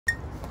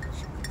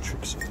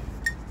Trixie.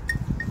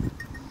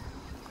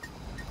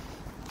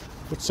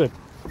 What's that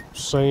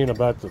saying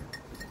about the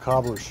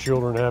cobbler's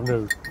children have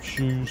no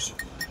shoes?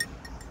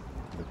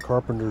 The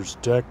carpenter's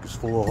deck is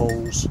full of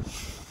holes.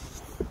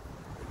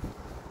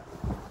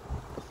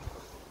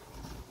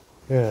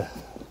 Yeah,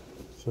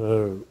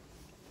 so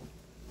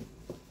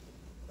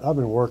I've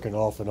been working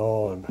off and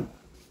on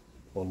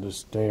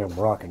this damn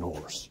rocking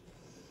horse.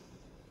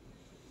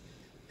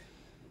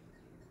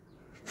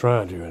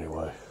 Trying to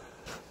anyway.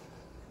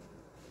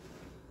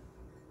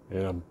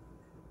 And I'm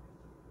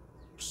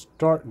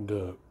starting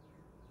to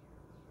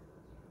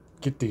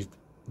get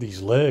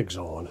these legs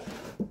on.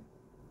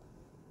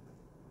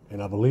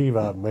 And I believe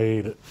I've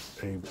made a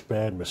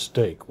bad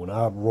mistake. When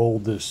I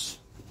rolled this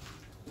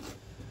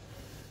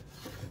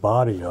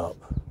body up,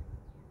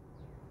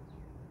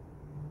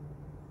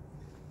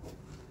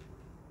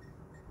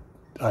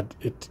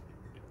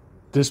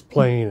 this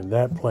plane and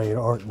that plane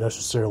aren't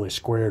necessarily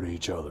square to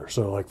each other.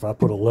 So like if I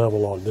put a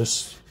level on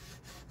this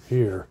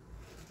here,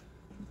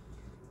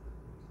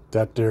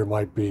 that there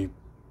might be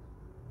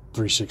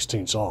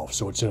 3/16 off,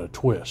 so it's in a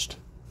twist.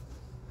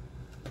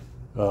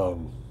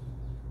 And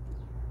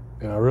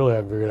I really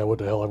haven't figured out what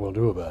the hell I'm going to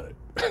do about it.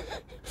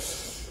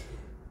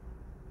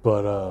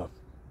 But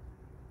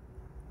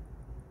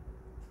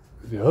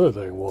the other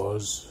thing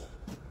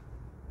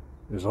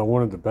is I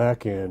wanted the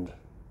back end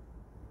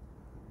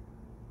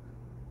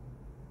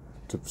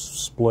to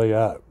splay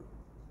out.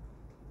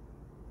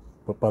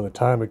 But by the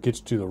time it gets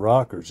to the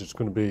rockers, it's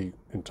going to be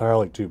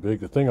entirely too big.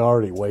 The thing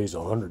already weighs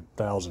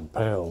 100,000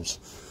 pounds.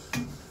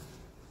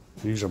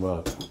 These are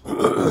my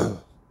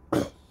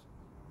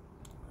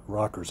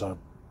rockers I've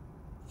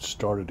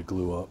started to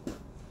glue up.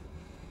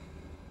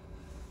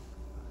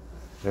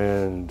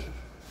 And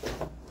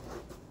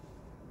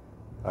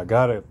I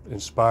got it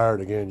inspired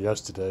again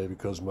yesterday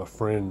because my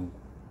friend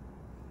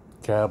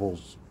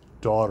Cabell's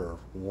daughter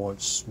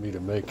wants me to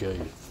make a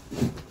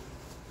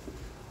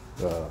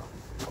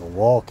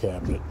wall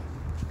cabinet,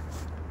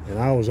 and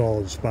I was all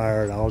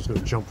inspired. I was going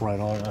to jump right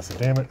on it. I said,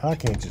 damn it, I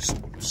can't just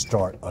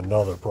start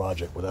another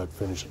project without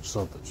finishing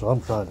something. So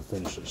I'm trying to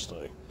finish this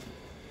thing.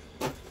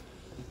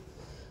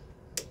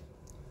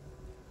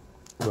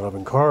 But I've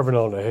been carving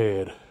on the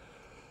head,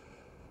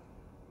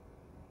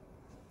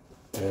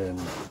 and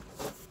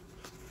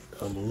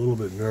I'm a little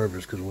bit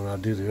nervous because when I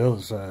do the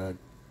other side,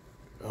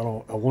 I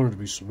want it to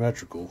be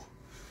symmetrical.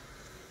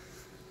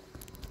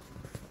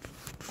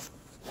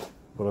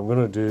 But I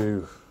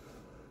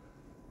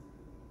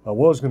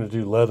was going to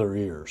do leather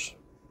ears.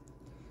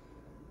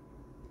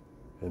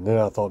 And then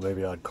I thought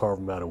maybe I'd carve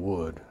them out of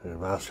wood.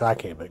 And I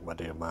can't make my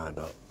damn mind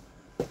up.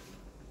 I'm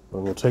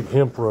going to take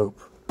hemp rope,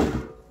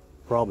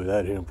 probably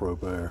that hemp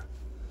rope there,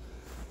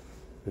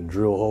 and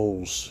drill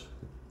holes.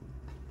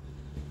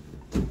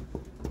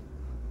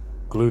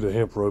 Glue the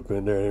hemp rope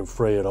in there and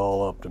fray it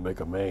all up to make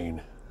a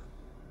mane.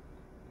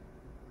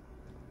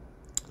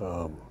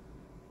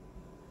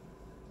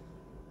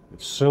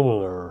 It's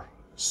similar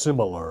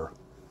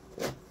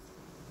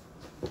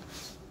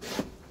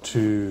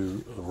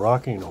to a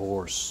rocking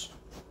horse.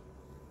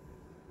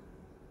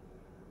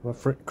 My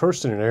friend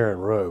Kirsten and Erin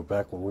rode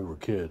back when we were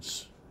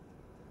kids.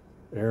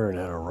 Erin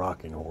had a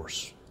rocking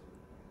horse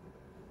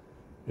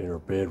in her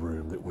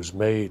bedroom that was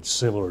made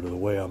similar to the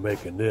way I'm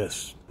making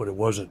this, but it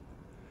wasn't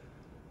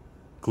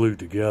glued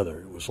together.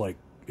 It was like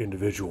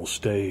individual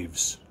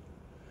staves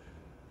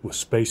with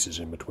spaces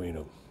in between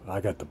them. I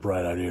got the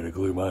bright idea to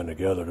glue mine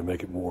together to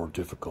make it more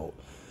difficult.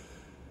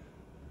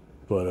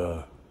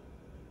 But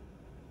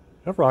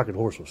that rocking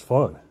horse was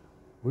fun.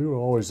 We were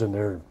always in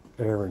there,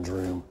 Erin's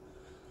room,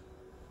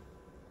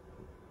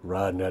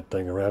 riding that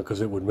thing around because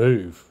it would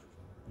move.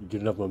 You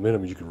get enough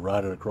momentum, you could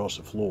ride it across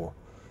the floor.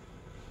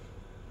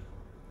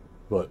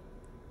 But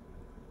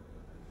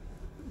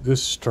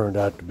this turned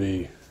out to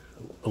be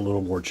a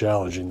little more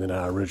challenging than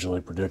I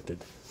originally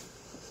predicted.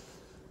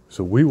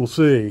 So we will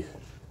see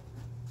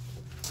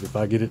if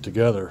I get it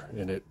together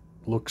and it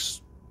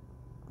looks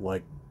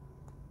like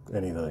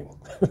anything.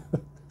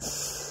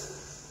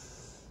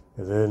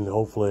 And then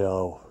hopefully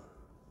I'll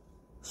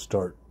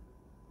start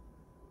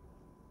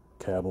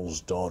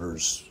Cabell's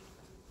daughter's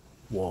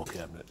wall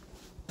cabinet.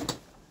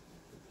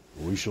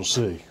 We shall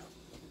see.